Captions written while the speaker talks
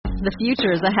The future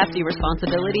is a hefty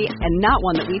responsibility and not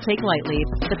one that we take lightly.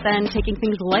 But then taking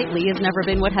things lightly has never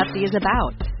been what Hefty is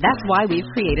about. That's why we've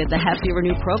created the Hefty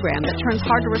Renew program that turns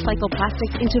hard-to-recycle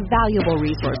plastics into valuable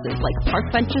resources like park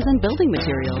benches and building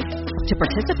materials. To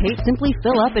participate, simply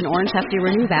fill up an orange Hefty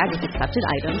Renew bag with accepted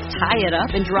items, tie it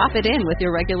up, and drop it in with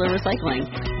your regular recycling.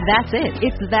 That's it.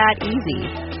 It's that easy.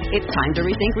 It's time to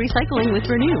rethink recycling with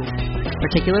Renew.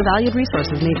 Particular valued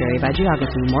resources may vary by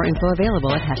geography. More info available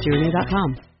at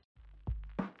heftyrenew.com.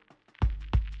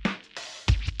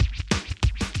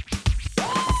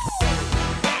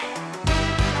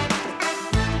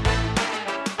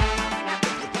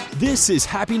 This is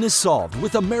Happiness Solved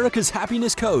with America's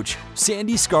happiness coach,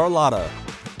 Sandy Scarlatta.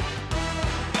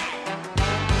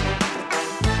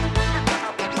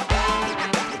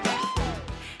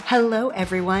 Hello,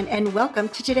 everyone, and welcome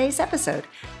to today's episode.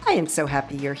 I am so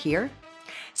happy you're here.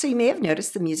 So you may have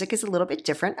noticed the music is a little bit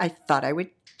different. I thought I would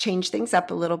change things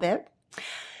up a little bit.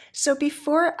 So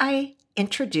before I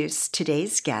introduce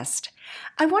today's guest,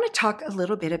 I want to talk a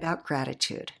little bit about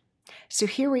gratitude. So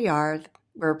here we are.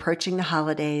 We're approaching the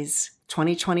holidays.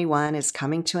 2021 is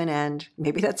coming to an end.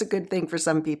 Maybe that's a good thing for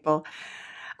some people.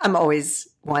 I'm always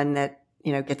one that,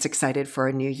 gets excited for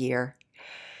a new year.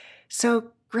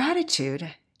 So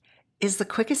gratitude is the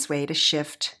quickest way to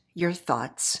shift your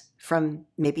thoughts from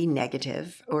maybe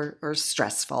negative or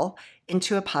stressful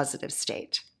into a positive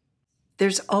state.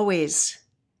 There's always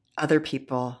other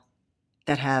people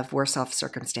that have worse off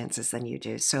circumstances than you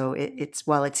do. So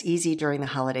while it's easy during the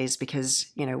holidays because,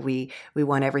 we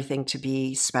want everything to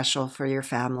be special for your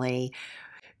family.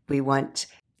 We want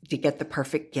to get the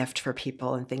perfect gift for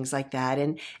people and things like that.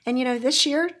 And this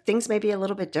year things may be a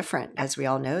little bit different. As we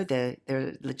all know,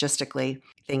 logistically,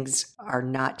 things are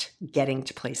not getting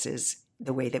to places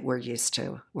the way that we're used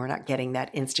to. We're not getting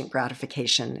that instant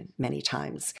gratification many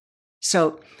times.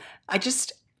 So I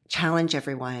just challenge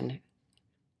everyone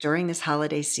during this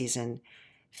holiday season,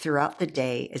 throughout the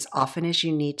day, as often as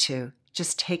you need to,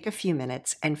 just take a few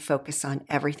minutes and focus on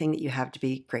everything that you have to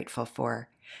be grateful for,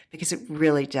 because it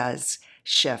really does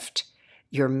shift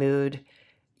your mood,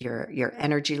 your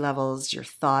energy levels, your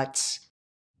thoughts,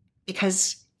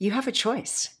 because you have a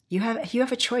choice. You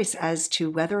have a choice as to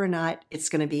whether or not it's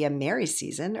going to be a merry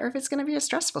season or if it's going to be a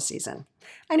stressful season.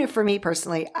 I know for me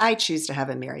personally, I choose to have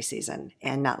a merry season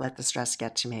and not let the stress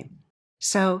get to me.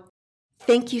 So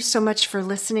thank you so much for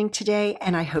listening today,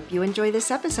 and I hope you enjoy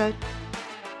this episode.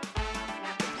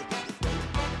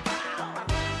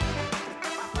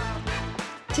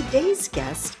 Today's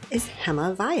guest is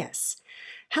Hema Vyas.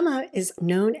 Hema is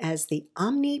known as the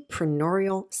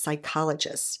Omnipreneurial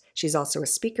Psychologist. She's also a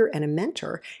speaker and a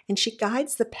mentor, and she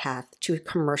guides the path to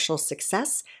commercial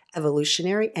success,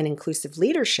 evolutionary and inclusive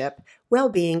leadership,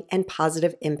 well-being, and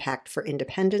positive impact for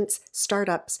independents,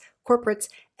 startups, corporates,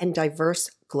 and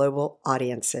diverse global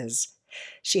audiences.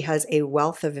 She has a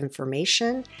wealth of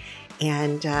information,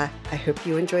 and I hope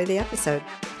you enjoy the episode.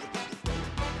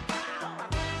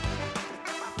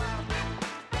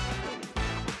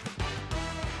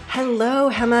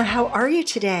 Hello, Hema. How are you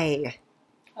today?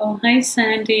 Oh, hi,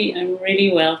 Sandy. I'm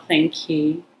really well, thank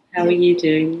you. How are you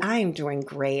doing? I'm doing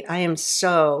great. I am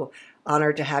so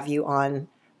honored to have you on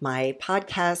my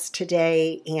podcast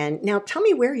today. And now tell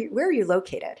me, where are you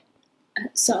located?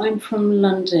 So I'm from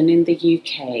London in the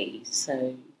UK.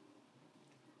 So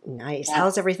nice.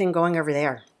 How's everything going over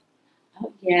there?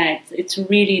 Oh, yeah, it's a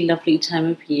really lovely time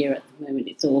of year at the moment.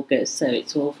 It's August, so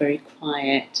it's all very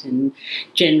quiet and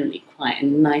generally quiet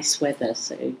and nice weather.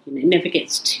 So it never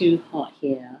gets too hot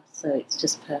here. So it's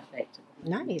just perfect.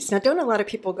 Nice. Now, don't a lot of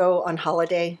people go on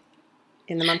holiday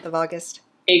in the month of August?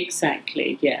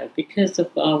 Exactly, yeah. Because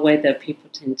of our weather, people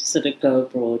tend to sort of go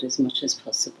abroad as much as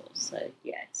possible. So,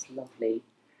 yeah, it's lovely.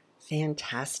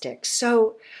 Fantastic.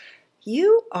 So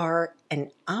you are an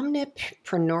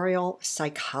omnipreneurial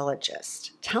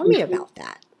psychologist. Tell me about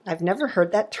that. I've never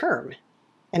heard that term.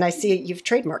 And I see you've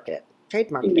trademarked it,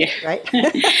 right?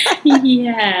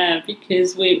 Yeah,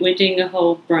 because we're doing a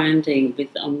whole branding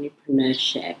with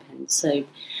omnipreneurship. And so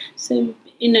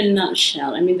in a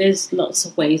nutshell, there's lots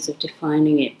of ways of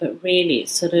defining it, but really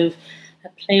it's sort of a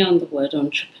play on the word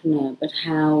entrepreneur, but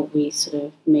how we sort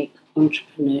of make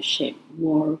entrepreneurship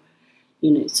more,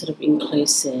 sort of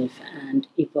inclusive and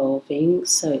evolving.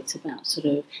 So it's about sort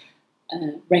of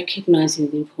recognizing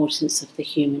the importance of the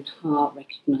human heart,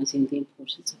 recognizing the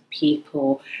importance of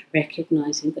people,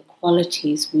 recognizing the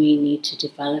qualities we need to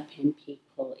develop in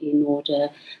people in order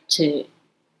to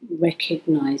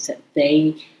recognize that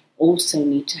they also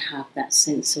need to have that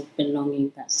sense of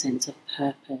belonging, that sense of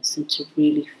purpose, and to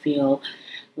really feel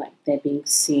like they're being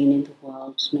seen in the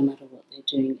world no matter what they're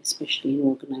doing, especially in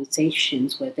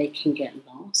organizations where they can get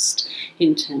lost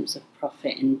in terms of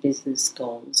profit and business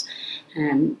goals,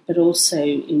 but also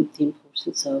in the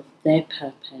importance of their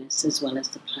purpose as well as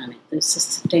the planet, the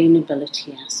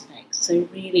sustainability aspect. So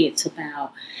really it's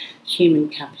about human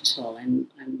capital, and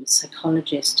I'm a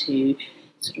psychologist who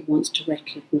sort of wants to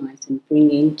recognize and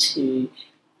bring into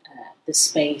the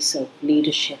space of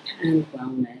leadership and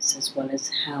wellness, as well as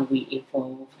how we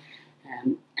evolve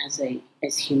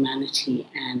as humanity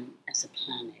and as a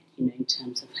planet, in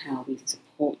terms of how we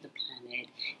support the planet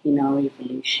in our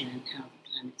evolution and how the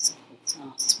planet supports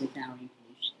us with our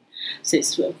evolution. So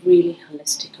it's a really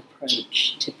holistic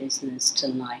approach to business, to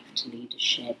life, to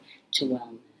leadership, to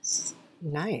wellness.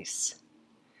 Nice.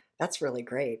 That's really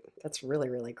great. That's really,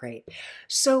 really great.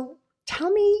 So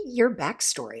tell me your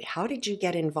backstory. How did you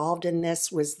get involved in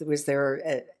this? Was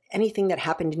there anything that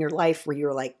happened in your life where you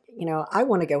were like, I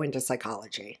want to go into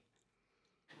psychology?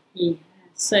 Yeah.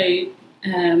 So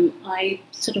I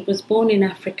sort of was born in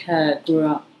Africa, grew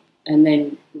up, and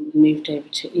then moved over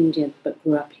to India, but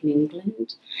grew up in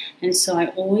England. And so I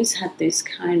always had this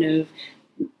kind of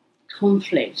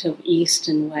conflict of East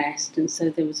and West, and so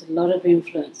there was a lot of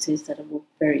influences that were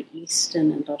very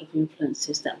Eastern and a lot of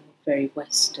influences that were very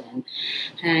Western.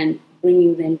 And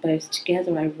bringing them both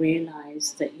together, I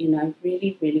realized that, I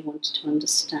really, really wanted to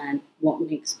understand what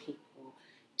makes people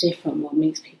different, what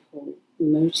makes people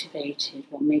motivated,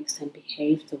 what makes them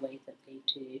behave the way that they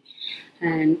do.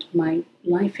 And my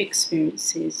life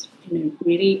experiences,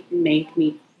 really made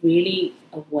me really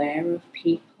aware of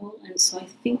people. And so I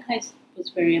think I was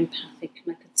very empathic,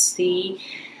 and I could see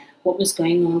what was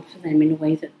going on for them in a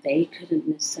way that they couldn't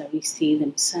necessarily see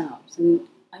themselves. And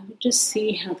I would just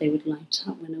see how they would light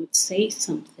up when I would say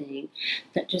something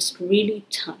that just really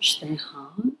touched their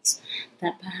hearts,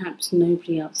 that perhaps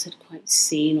nobody else had quite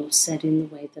seen or said in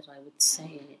the way that I would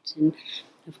say it. And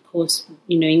of course,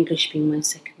 English being my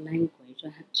second language, I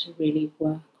had to really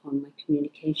work on my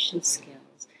communication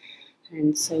skills.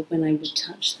 And so when I would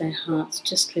touch their hearts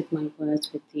just with my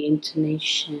words, with the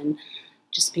intonation,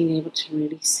 just being able to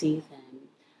really see them,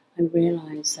 I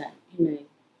realised that,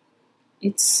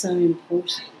 it's so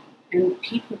important. And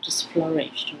people just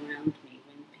flourished around me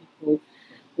when people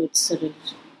would sort of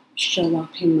show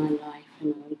up in my life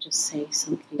and I would just say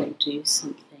something and do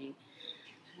something.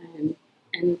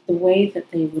 And the way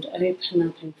that they would open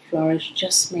up and flourish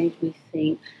just made me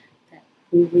think that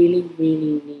we really,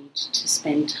 really need to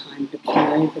spend time looking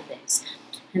over this.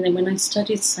 And then when I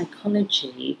studied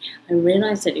psychology, I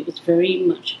realized that it was very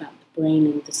much about the brain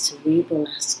and the cerebral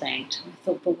aspect. And I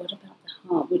thought, but what about the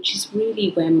heart? Which is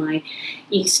really where my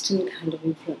Eastern kind of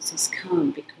influences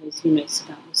come, because, it's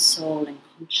about the soul and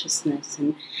consciousness.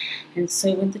 And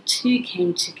so when the two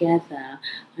came together,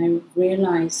 I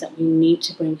realized that we need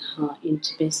to bring heart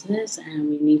into business, and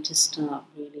we need to start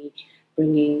really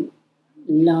bringing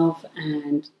love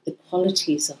and the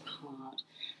qualities of heart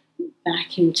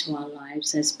back into our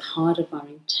lives as part of our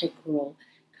integral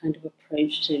kind of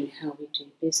approach to how we do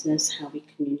business, how we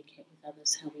communicate with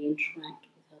others, how we interact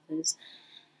with others,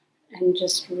 and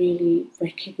just really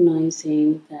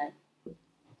recognizing that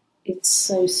it's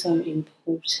so, so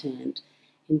important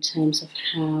in terms of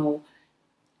how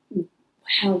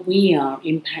we are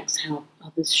impacts how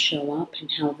others show up, and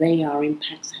how they are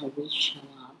impacts how we show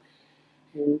up.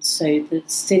 And so the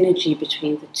synergy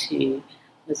between the two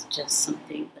was just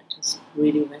something that just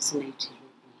really resonated with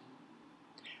me.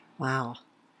 Wow.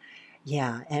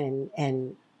 Yeah.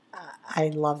 And I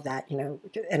love that,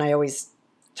 and I always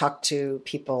talk to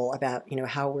people about,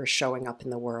 how we're showing up in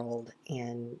the world,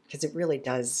 and because it really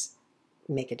does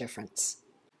make a difference.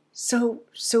 So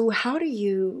how do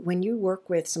you, when you work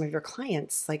with some of your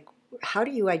clients, like, how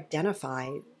do you identify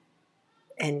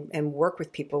and work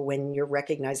with people when you're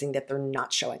recognizing that they're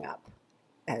not showing up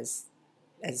as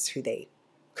who they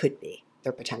could be,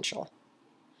 their potential?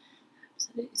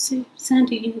 So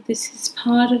Sandy, this is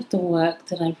part of the work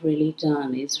that I've really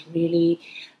done, is really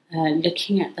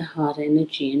looking at the heart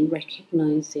energy and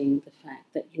recognizing the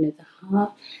fact that, the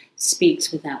heart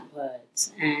speaks without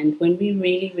words. And when we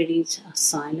really, really are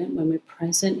silent, when we're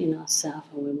present in ourselves,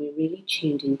 and when we're really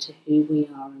tuned into who we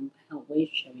are and how we're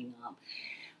showing up,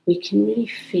 we can really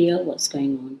feel what's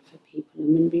going on for people.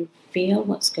 And when we feel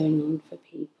what's going on for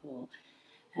people,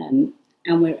 and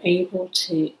we're able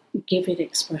to give it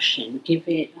expression, give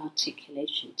it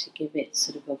articulation, to give it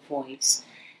sort of a voice,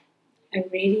 I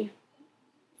really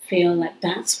feel like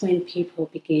that's when people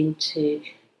begin to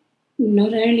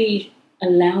not only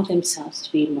allow themselves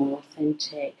to be more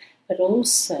authentic, but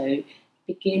also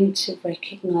begin to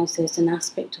recognize there's an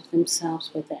aspect of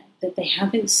themselves that they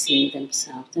haven't seen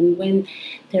themselves. And when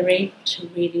they're able to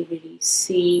really, really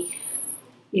see,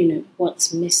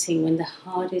 what's missing, when the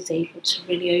heart is able to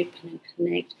really open and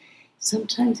connect,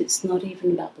 sometimes it's not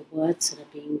even about the words that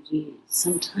are being used.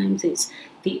 Sometimes it's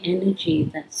the energy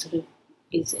that sort of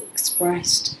is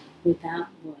expressed without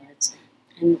words.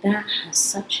 And that has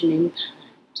such an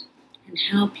impact. And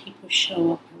how people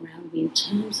show up around me in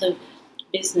terms of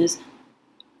business,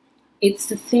 it's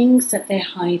the things that they're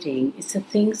hiding, it's the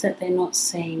things that they're not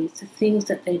saying, it's the things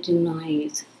that they're denying,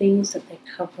 it's the things that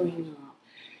they're covering up.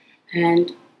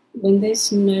 And when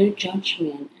there's no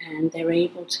judgment and they're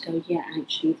able to go, yeah,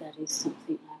 actually that is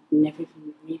something I've never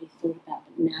even really thought about,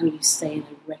 but now you say and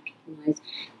I recognize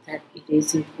that it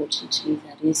is important to me,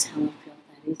 that is how I feel,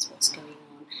 that is what's going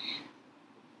on.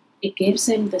 It gives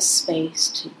them the space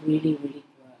to really, really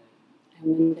grow.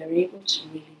 And when they're able to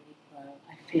really, really grow,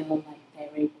 I feel like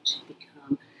they're able to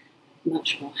become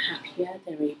much more happier,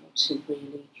 they're able to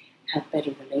really have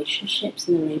better relationships,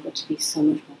 and they're able to be so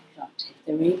much more productive.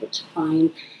 They're able to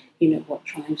find, what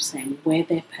drives them, where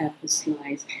their purpose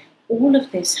lies. All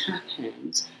of this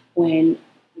happens when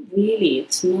really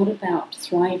it's not about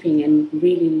thriving and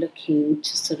really looking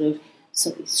to sort of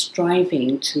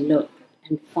striving to look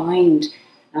and find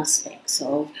aspects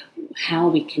of how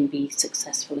we can be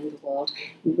successful in the world.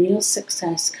 Real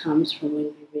success comes from when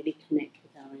we really connect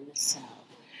with our inner self,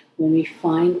 when we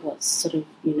find what sort of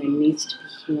needs to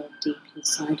be healed deep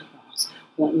inside of us,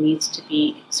 what needs to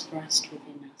be expressed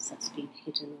within us that's been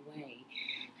hidden away.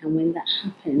 And when that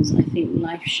happens, I think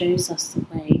life shows us the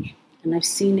way. And I've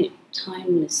seen it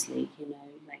timelessly,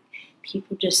 like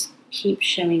people just keep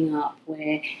showing up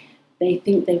where they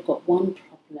think they've got one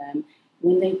problem.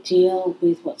 When they deal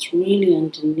with what's really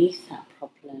underneath that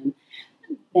problem,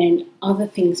 then other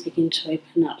things begin to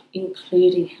open up,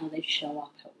 including how they show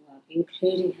up at work,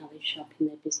 including how they show up in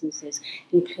their businesses,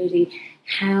 including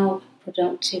how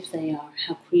productive they are,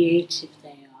 how creative they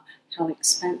are, how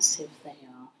expansive they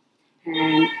are.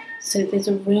 And so there's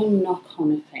a real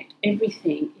knock-on effect.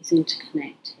 Everything is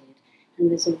interconnected,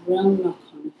 and there's a real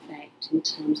knock-on effect in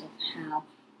terms of how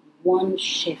one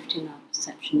shift in our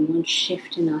perception, one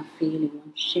shift in our feeling,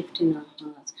 one shift in our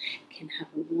hearts can have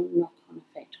a real knock-on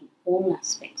effect on all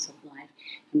aspects of life.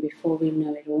 And before we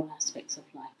know it, all aspects of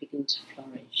life begin to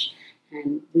flourish.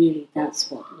 And really,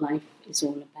 that's what life is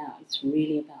all about. It's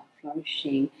really about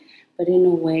flourishing, but in a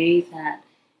way that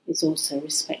is also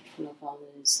respectful of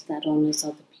others, that honours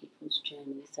other people's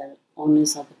journeys, that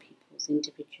honours other people's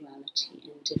individuality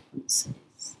and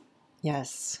differences.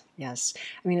 Yes.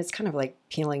 I mean, it's kind of like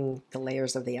peeling the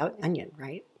layers of the onion,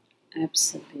 right?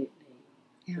 Absolutely.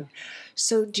 Yeah.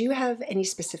 So do you have any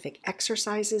specific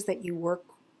exercises that you work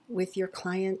with your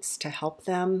clients to help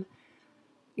them,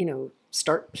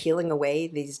 start peeling away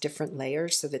these different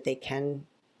layers so that they can,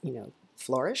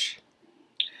 flourish?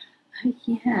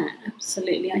 Yeah,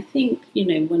 absolutely. I think,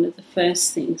 one of the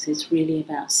first things is really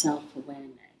about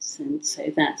self-awareness. And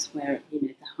so that's where,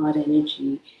 the heart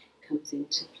energy comes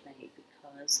into play,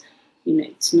 because,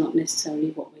 it's not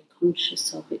necessarily what we're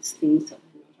conscious of, it's things that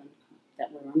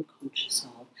we're unconscious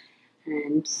of.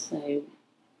 And so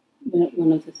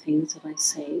one of the things that I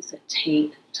say is that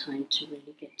take time to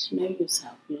really get to know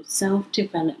yourself.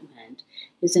 Self-development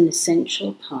is an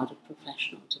essential part of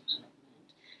professional development.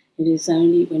 It is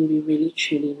only when we really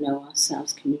truly know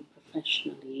ourselves can we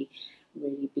professionally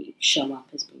really show up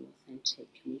as being authentic,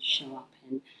 can we show up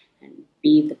and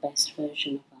be the best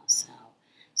version of ourselves.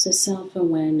 So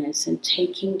self-awareness and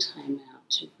taking time out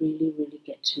to really, really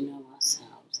get to know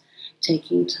ourselves,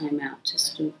 taking time out to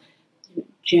sort of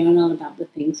journal about the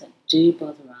things that do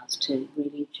bother us, to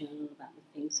really journal about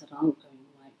the things that aren't going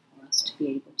right for us, to be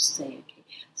able to say, okay.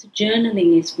 So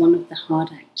journaling is one of the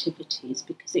hard activities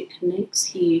because it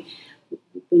connects you,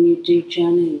 when you do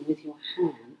journaling with your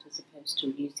hand as opposed to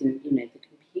using, the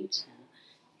computer,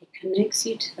 it connects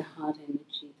you to the heart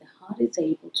energy. The heart is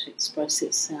able to express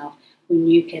itself when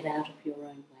you get out of your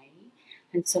own way.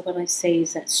 And so what I say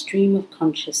is that stream of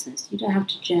consciousness, you don't have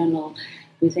to journal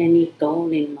with any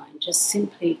goal in mind, just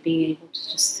simply being able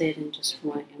to just sit and just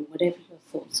write, and whatever your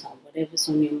thoughts are, whatever's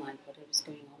on your mind, whatever's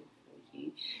going on for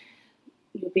you,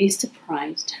 you'll be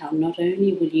surprised how not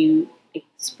only will you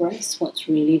express what's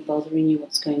really bothering you,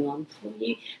 what's going on for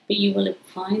you, but you will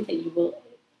find that you will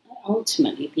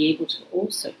ultimately be able to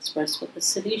also express what the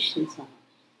solutions are,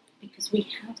 because we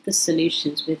have the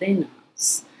solutions within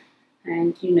us.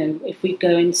 And, if we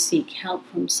go and seek help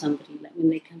from somebody, like when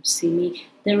they come to see me,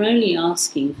 they're only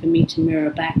asking for me to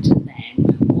mirror back to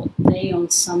them what they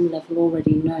on some level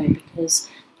already know, because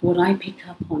what I pick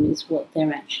up on is what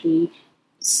they're actually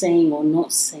saying or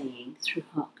not saying through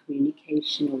heart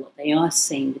communication, or what they are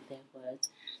saying with their words.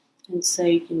 And so,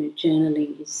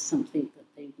 journaling is something that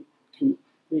they can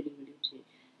really, really do.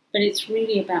 But it's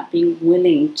really about being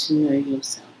willing to know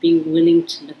yourself, being willing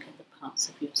to look at the parts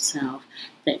of yourself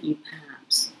that you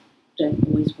perhaps don't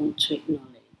always want to acknowledge.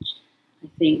 I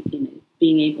think,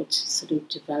 being able to sort of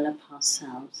develop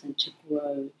ourselves and to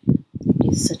grow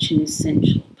is such an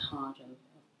essential part of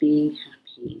being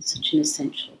happy, such an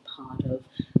essential part of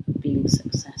being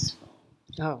successful.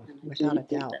 Oh, and I without a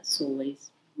think doubt.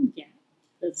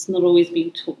 That's not always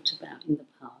being talked about in the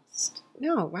past.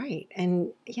 No, right.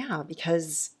 And yeah,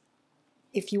 because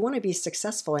if you want to be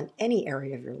successful in any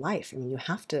area of your life, I mean, you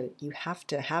have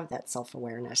to have that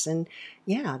self-awareness. And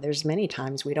yeah, there's many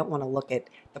times we don't want to look at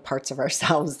the parts of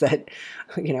ourselves that,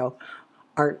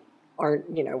 aren't,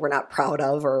 we're not proud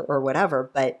of or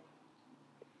whatever. But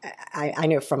I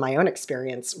know from my own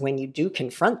experience, when you do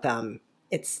confront them,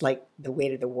 it's like the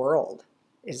weight of the world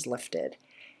is lifted.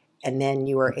 And then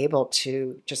you are able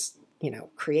to just,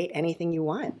 create anything you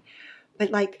want. But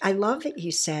like, I love that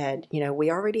you said, we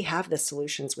already have the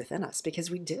solutions within us, because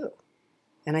we do.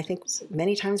 And I think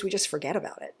many times we just forget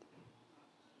about it.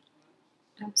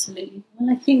 Absolutely.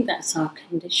 Well, I think that's our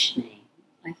conditioning.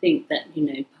 I think that,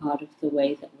 part of the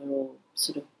way that we're all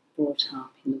sort of brought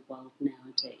up in the world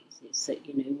nowadays is that,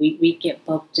 we get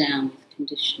bogged down with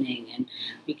conditioning, and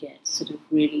we get sort of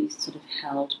really sort of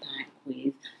held back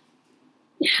with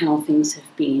how things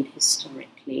have been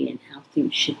historically and how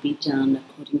things should be done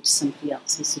according to somebody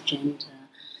else's agenda,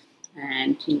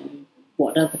 and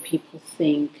what other people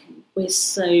think.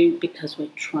 And because we're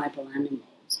tribal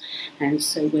animals, and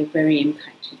so we're very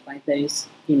impacted by those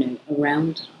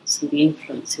around us and the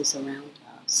influences around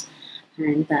us.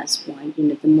 And that's why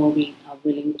the more we are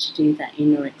willing to do that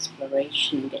inner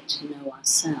exploration and get to know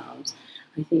ourselves,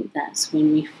 I think that's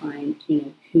when we find,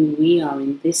 who we are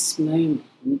in this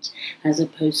moment, as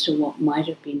opposed to what might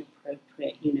have been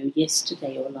appropriate,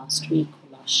 yesterday or last week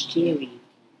or last year even.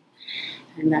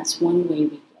 And that's one way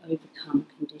we overcome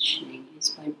conditioning, is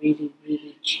by really,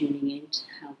 really tuning into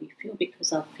how we feel,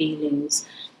 because our feelings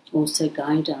also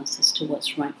guide us as to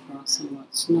what's right for us and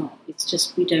what's not. It's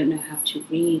just we don't know how to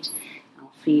read our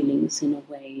feelings in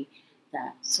a way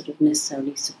that sort of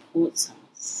necessarily supports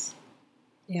us.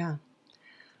 Yeah.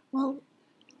 Well,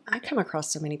 I come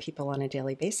across so many people on a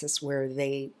daily basis where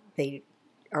they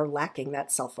are lacking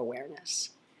that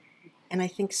self-awareness. And I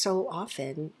think so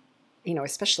often,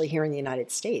 especially here in the United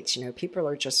States, people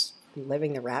are just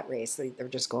living the rat race. They're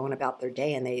just going about their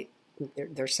day, and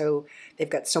they've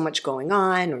got so much going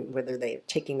on, whether they're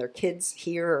taking their kids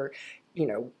here or,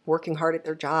 working hard at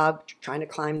their job, trying to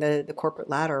climb the corporate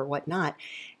ladder or whatnot.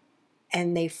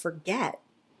 And they forget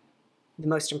the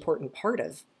most important part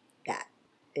of that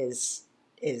is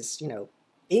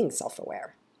being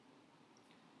self-aware.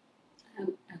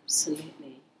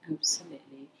 Absolutely.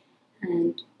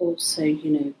 And also,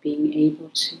 being able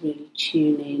to really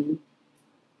tune in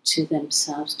to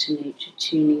themselves, to nature,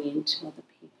 tuning in to other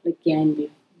people. Again,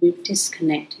 we've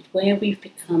disconnected, where we've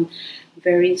become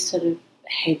very sort of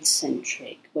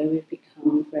head-centric, where we've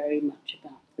become very much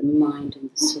about the mind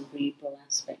and the cerebral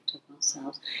aspect of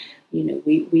ourselves.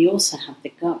 We also have the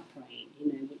gut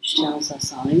brain, which tells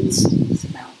us our instincts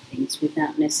about things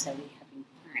without necessarily having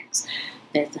facts.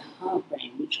 There's the heart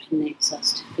brain, which connects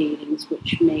us to feelings,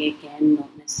 which may again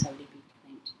not necessarily be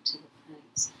connected to the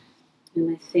facts. And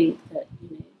I think that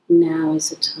now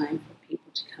is a time for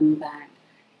people to come back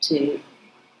to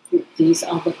these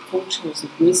other portals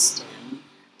of wisdom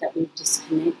that we've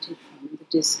disconnected from. And the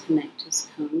disconnect has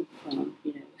come from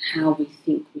how we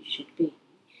think we should be,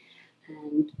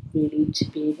 and really to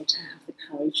be able to have the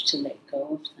courage to let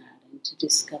go of that and to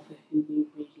discover who we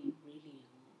really, really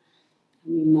are.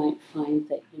 And we might find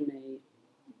that,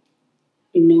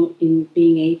 in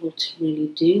being able to really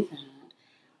do that,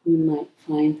 we might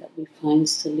find that we find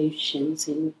solutions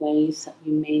in ways that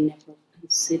we may never have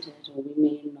considered, or we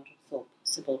may not have thought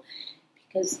possible.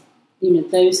 Because,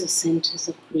 those are centers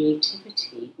of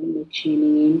creativity when we're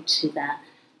tuning into that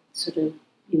sort of,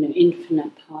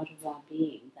 infinite part of our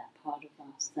being, that part of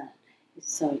us that is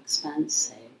so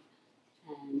expansive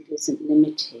and isn't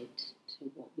limited to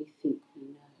what we think we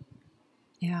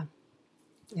know.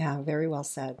 Yeah, very well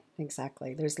said.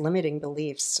 Exactly. There's limiting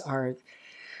beliefs are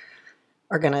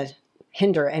going to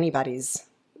hinder anybody's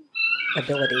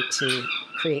ability to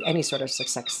create any sort of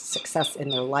success in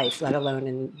their life, let alone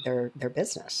in their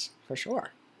business, for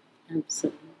sure.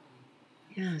 Absolutely.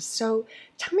 Yeah. So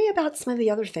tell me about some of the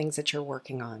other things that you're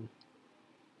working on.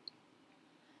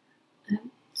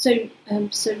 So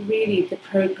really the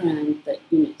program that,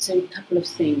 so a couple of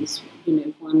things,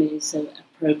 one is a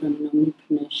program, an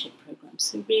Omnipreneurship program.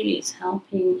 So really it's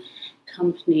helping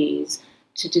companies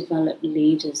to develop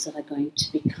leaders that are going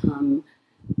to become,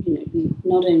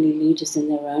 not only leaders in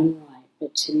their own right,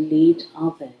 but to lead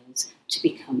others to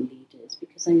become leaders.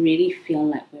 Because I really feel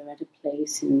like we're at a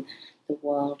place in the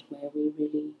world where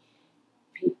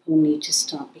people need to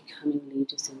start becoming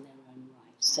leaders in their own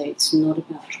right. So it's not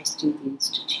about trusting the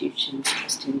institutions,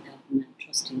 trusting government,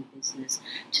 trusting business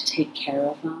to take care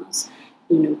of us.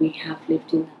 We have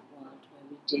lived in that world where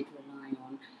we did rely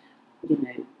on,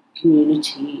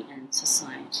 community and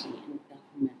society and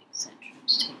government, etc.,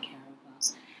 to take care of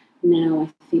us. Now I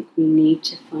think we need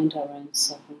to find our own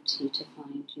sovereignty, to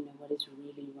find, what is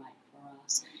really right for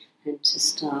us, and to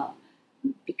start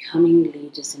becoming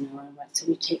leaders in our own right. So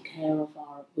we take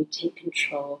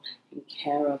control and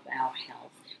care of our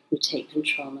health. We take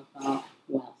control of our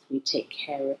wealth. We take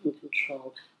care and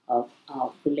control of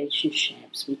our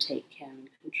relationships. We take care and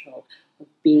control of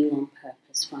being on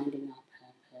purpose, finding our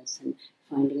purpose and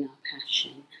finding our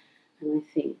passion. And I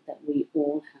think that we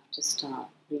all have to start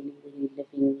really, really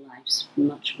living lives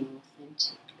much more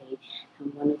authentically.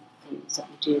 And one of the things that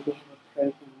we do, we have a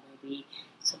program where we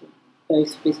sort of,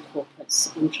 both with corporates,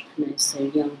 entrepreneurs, so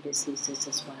young businesses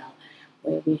as well,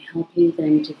 where we're helping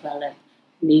them develop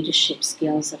leadership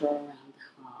skills that are around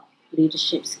the heart,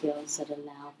 leadership skills that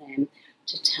allow them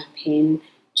to tap in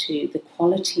to the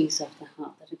qualities of the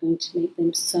heart that are going to make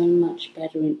them so much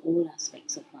better in all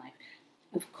aspects of life.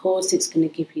 Of course, it's going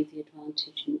to give you the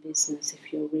advantage in business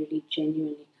if you're really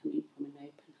genuinely coming from an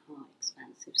open heart,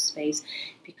 expansive space,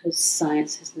 because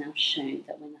science has now shown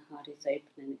that when the heart is open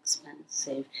and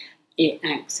expansive, it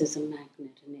acts as a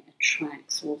magnet and it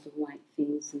attracts all the right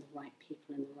things and the right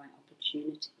people and the right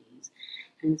opportunities.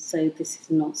 And so this is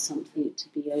not something to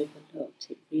be overlooked.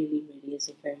 It really, really is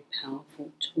a very powerful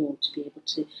tool to be able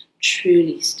to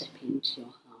truly step into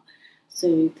your heart.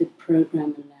 So the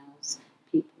program allows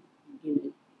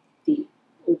people, the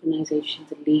organisation,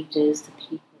 the leaders, the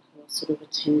people who are sort of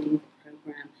attending the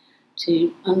program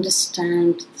to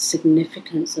understand the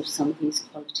significance of some of these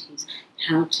qualities,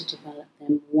 how to develop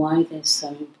them, why they're so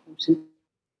important,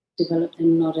 develop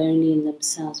them not only in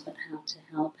themselves, but how to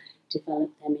help develop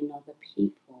them in other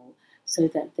people so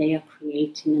that they are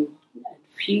creating a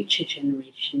future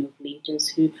generation of leaders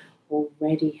who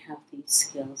already have these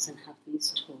skills and have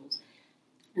these tools.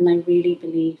 And I really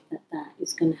believe that that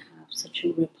is going to have such a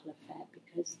ripple effect,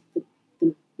 because the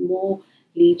more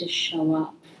leaders show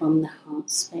up from the heart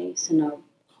space and are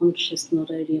conscious not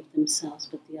only of themselves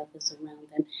but the others around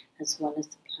them, as well as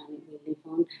the planet we live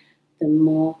on, the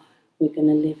more we're going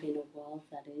to live in a world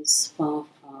that is far,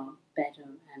 far better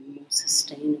and more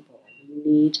sustainable. We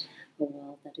need a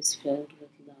world that is filled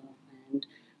with love, and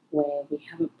where we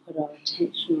haven't put our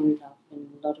attention on love, and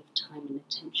a lot of time and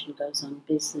attention goes on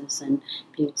business and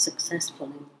being successful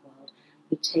in the world.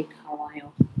 We take our eye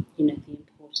off, the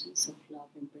importance of love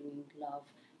and bringing love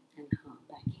and heart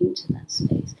back into that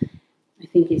space. I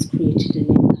think it's created an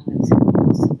imbalance in the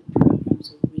world, so the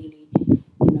programs are really, I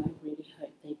really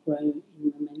hope they grow in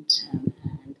momentum,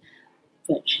 and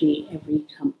virtually every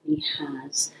company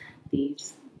has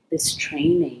this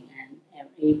training and are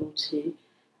able to,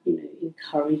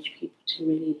 encourage people to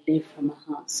really live from a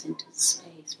heart-centered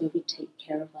space where we take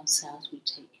care of ourselves, we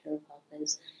take care of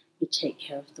others, we take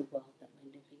care of the world that we're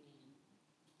living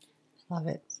in. Love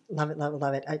it. Love it, love it,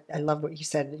 love it. I love what you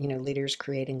said, leaders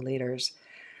creating leaders.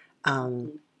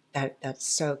 That's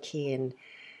so key. And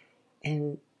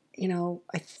I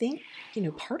think,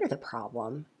 part of the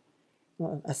problem,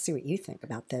 well, let's see what you think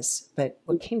about this, but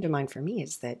what came to mind for me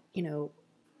is that,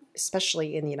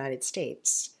 especially in the United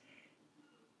States,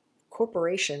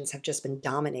 corporations have just been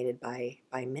dominated by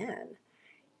men.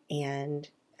 And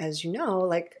as many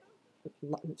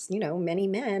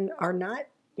men are not,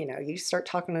 you start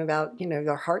talking about,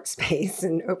 their heart space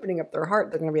and opening up their heart,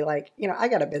 they're going to be like, I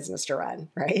got a business to run,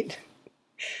 right?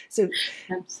 So,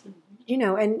 absolutely.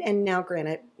 And now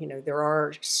granted, there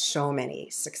are so many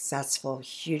successful,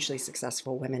 hugely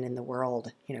successful women in the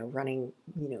world, running,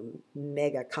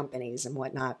 mega companies and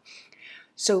whatnot.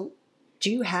 So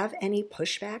do you have any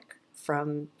pushback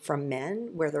from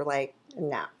men where they're like,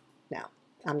 no,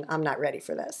 I'm not ready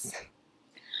for this?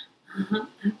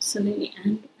 Absolutely.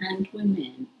 And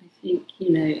women, I think,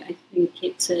 I think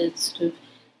it's a sort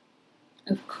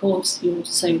of course, you're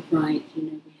so right,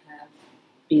 we have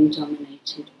been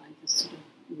dominated by the sort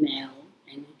of male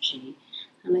energy.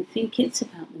 And I think it's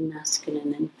about the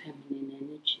masculine and feminine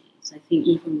energies. I think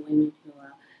even women who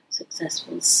are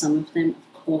successful, some of them,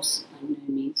 of course, by no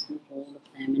means, not all of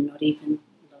them, and not even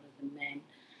a lot of the men,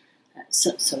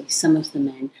 some of the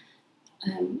men,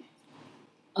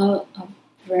 are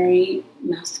very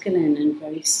masculine and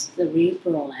very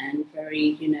cerebral and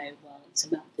very, well, it's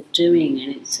about the doing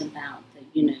and it's about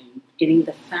the, getting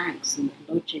the facts and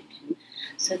the logic. And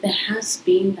so there has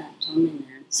been that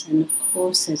dominance, and of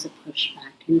course there's a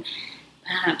pushback. And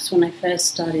perhaps when I first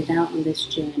started out on this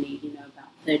journey, about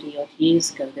 30 odd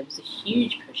years ago, there was a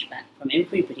huge pushback from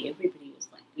everybody. Everybody was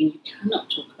like, you cannot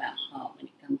talk about heart when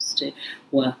it comes to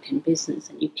work and business,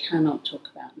 and you cannot talk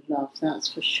about love,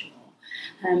 that's for sure.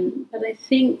 But I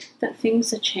think that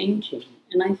things are changing,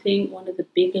 and I think one of the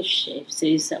biggest shifts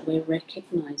is that we're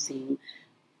recognizing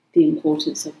the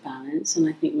importance of balance, and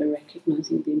I think we're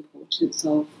recognizing the importance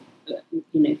of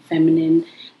feminine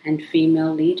and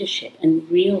female leadership and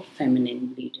real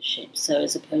feminine leadership. So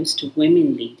as opposed to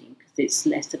women leading, because it's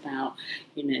less about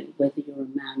whether you're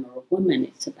a man or a woman,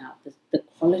 it's about the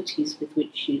qualities with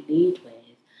which you lead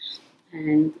with,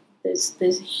 and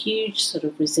there's a huge sort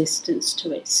of resistance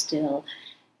to it still.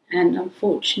 And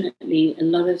unfortunately, a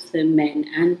lot of the men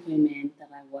and women that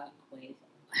I work with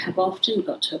have often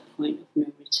got to a point of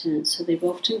no return. So they've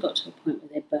often got to a point where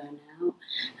they burn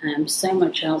out. So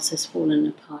much else has fallen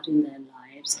apart in their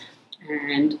lives.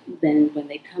 And then when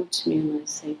they come to me and I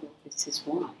say, well, this is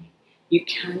why. You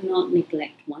cannot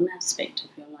neglect one aspect of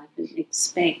your life and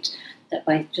expect that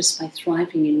by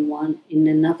thriving in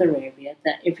another area,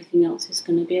 that everything else is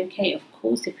going to be okay. Of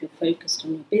course, if you're focused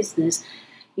on your business,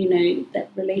 that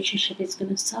relationship is going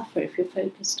to suffer. If you're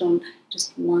focused on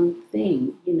just one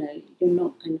thing, you're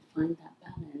not going to find that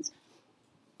balance.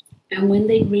 And when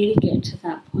they really get to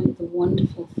that point, the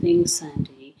wonderful thing,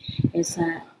 Sandy, is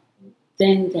that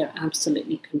then they're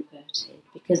absolutely converted,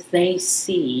 because they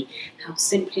see how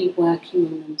simply working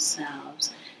on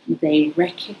themselves, they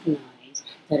recognize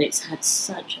that it's had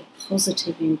such a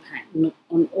positive impact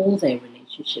on all their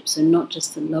relationships, and not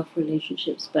just the love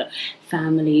relationships, but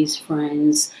families,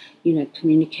 friends,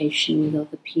 communication with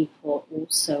other people,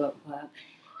 also at work.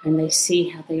 And they see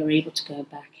how they are able to go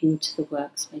back into the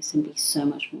workspace and be so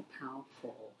much more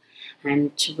powerful,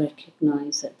 and to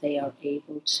recognize that they are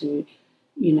able to,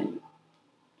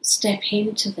 step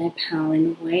into their power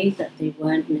in a way that they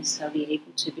weren't necessarily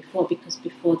able to before, because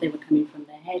before they were coming from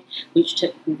their head, which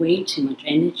took way too much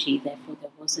energy, therefore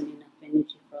there wasn't enough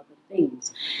energy for other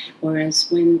things. Whereas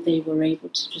when they were able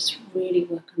to just really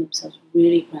work on themselves,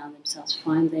 really ground themselves,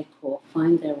 find their core,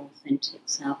 find their authentic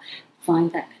self,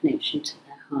 find that connection to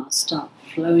their heart, start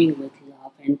flowing with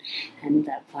love and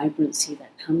that vibrancy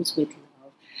that comes with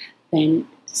love, then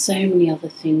so many other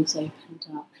things opened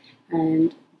up.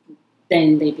 And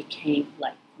then they became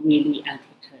like really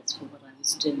advocates for what I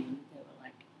was doing. They were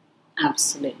like,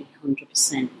 absolutely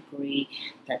 100% agree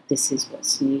that this is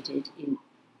what's needed in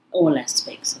all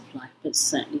aspects of life, but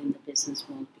certainly in the business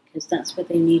world, because that's where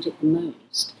they need it the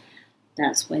most.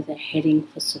 That's where they're heading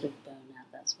for sort of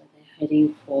burnout. That's where they're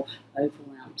heading for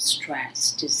overwhelm,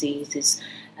 stress, diseases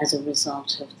as a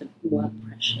result of the work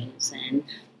pressures and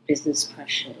business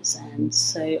pressures. And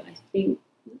so I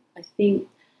think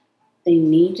they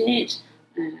need it,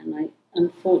 and I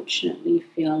unfortunately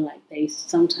feel like they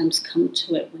sometimes come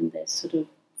to it when they sort of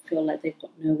feel like they've got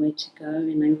nowhere to go.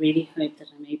 And I really hope that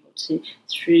I'm able to,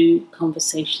 through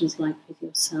conversations like with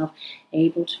yourself,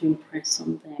 able to impress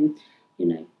on them,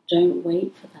 don't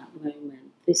wait for that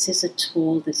moment. This is a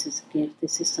tool, this is a gift,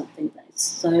 this is something that is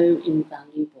so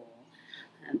invaluable.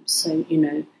 So,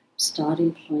 start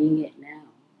employing it now.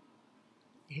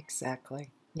 Exactly.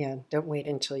 Yeah, don't wait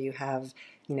until you have,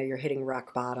 you're hitting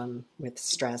rock bottom with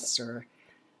stress or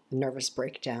nervous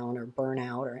breakdown or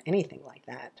burnout or anything like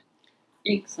that.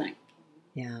 Exactly.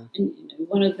 Yeah. And,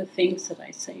 one of the things that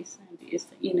I say, Sandy, is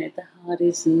that, the heart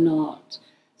is not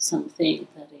something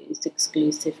that is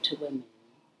exclusive to women.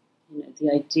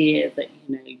 The idea that,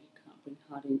 you can't bring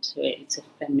heart into it, it's a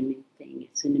feminine thing,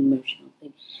 it's an emotional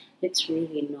thing. It's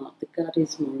really not. The gut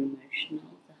is more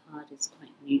emotional. The heart is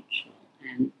quite neutral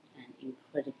and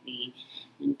incredibly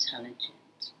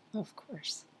intelligent. Of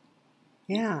course.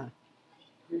 Yeah.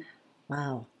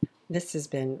 Wow. This has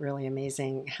been really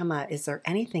amazing. Hema, is there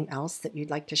anything else that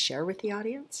you'd like to share with the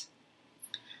audience?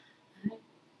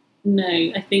 No,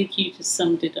 I think you just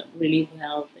summed it up really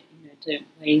well, that, don't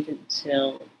wait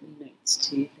until, it's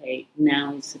too late.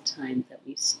 Now is the time that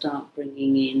we start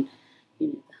bringing in,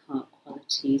 the heart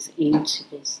qualities into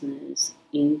business,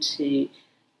 into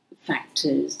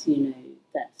factors,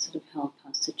 that sort of help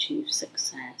us achieve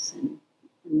success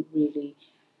and really,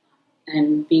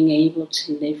 and being able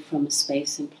to live from a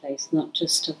space and place, not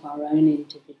just of our own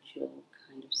individual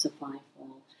kind of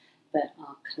survival, but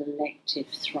our collective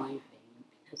thriving,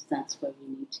 because that's where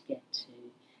we need to get to.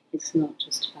 It's not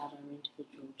just about our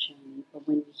individual journey, but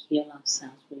when we heal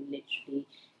ourselves, we're literally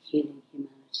healing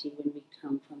humanity. When we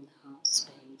come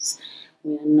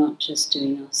We are not just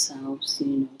doing ourselves,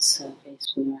 a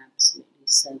service. We are absolutely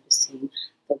servicing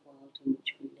the world in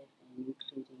which we live in,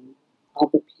 including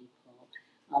other people,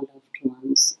 our loved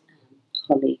ones,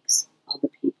 colleagues, other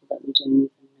people that we don't even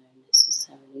know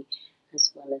necessarily,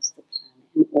 as well as the planet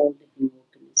and all living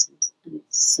organisms. And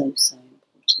it's so, so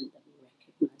important that we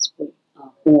recognize we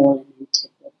are all an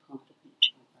integral part of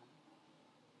each other.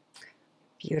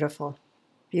 Beautiful.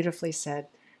 Beautifully said.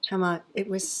 Hema, it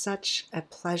was such a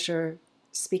pleasure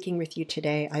speaking with you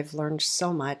today. I've learned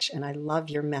so much, and I love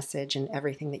your message and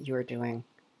everything that you are doing.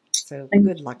 So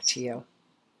good luck to you.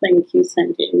 Thank you,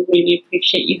 Sandy. I really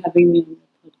appreciate you having me on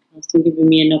the podcast and giving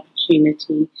me an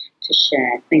opportunity to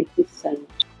share. Thank you so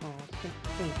much. Oh, thank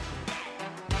you.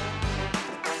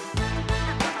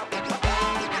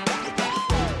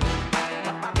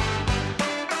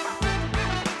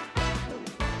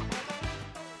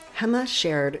 Hema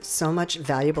shared so much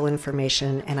valuable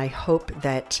information, and I hope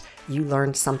that you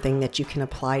learned something that you can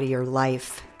apply to your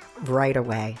life right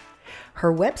away.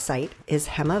 Her website is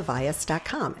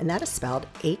hemavyas.com, and that is spelled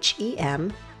HEMAVYAS.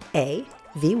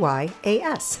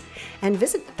 And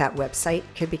visit that website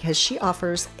because she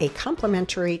offers a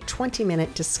complimentary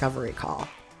 20-minute discovery call.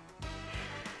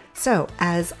 So,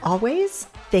 as always,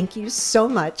 thank you so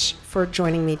much for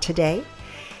joining me today.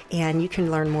 And you can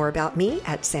learn more about me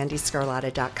at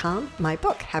sandyscarlotta.com. My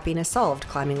book, Happiness Solved,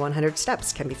 Climbing 100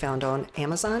 Steps, can be found on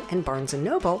Amazon and Barnes &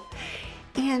 Noble.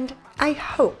 And I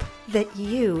hope that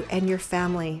you and your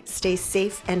family stay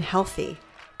safe and healthy,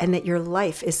 and that your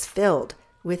life is filled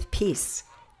with peace,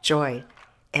 joy,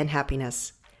 and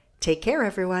happiness. Take care,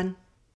 everyone.